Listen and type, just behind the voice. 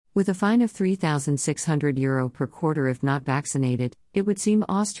With a fine of €3,600 per quarter if not vaccinated, it would seem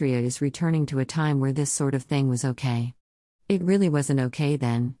Austria is returning to a time where this sort of thing was okay. It really wasn't okay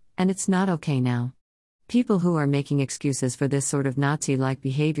then, and it's not okay now. People who are making excuses for this sort of Nazi-like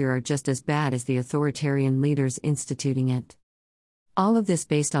behavior are just as bad as the authoritarian leaders instituting it. All of this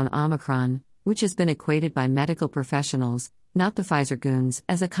based on Omicron, which has been equated by medical professionals, not the Pfizer goons,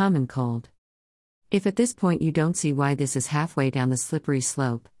 as a common cold. If at this point you don't see why this is halfway down the slippery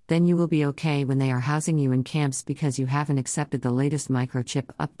slope, then you will be okay when they are housing you in camps because you haven't accepted the latest microchip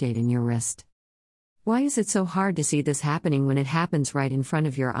update in your wrist. Why is it so hard to see this happening when it happens right in front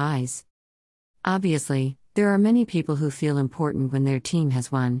of your eyes? Obviously, there are many people who feel important when their team has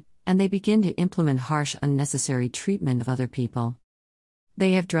won, and they begin to implement harsh, unnecessary treatment of other people.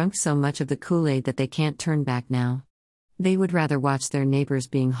 They have drunk so much of the Kool-Aid that they can't turn back now. They would rather watch their neighbors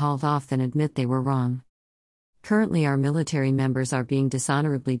being hauled off than admit they were wrong. Currently, our military members are being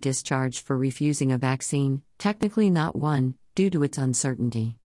dishonorably discharged for refusing a vaccine, technically not one, due to its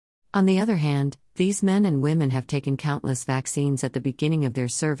uncertainty. On the other hand, these men and women have taken countless vaccines at the beginning of their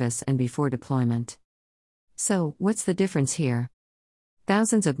service and before deployment. So, what's the difference here?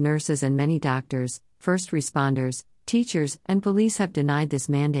 Thousands of nurses and many doctors, first responders, teachers, and police have denied this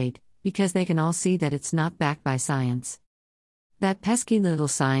mandate, because they can all see that it's not backed by science. That pesky little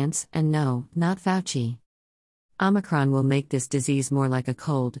science, and no, not Fauci. Omicron will make this disease more like a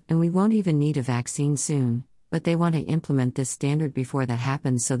cold, and we won't even need a vaccine soon, but they want to implement this standard before that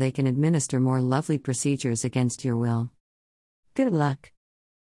happens so they can administer more lovely procedures against your will. Good luck.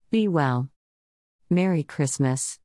 Be well. Merry Christmas.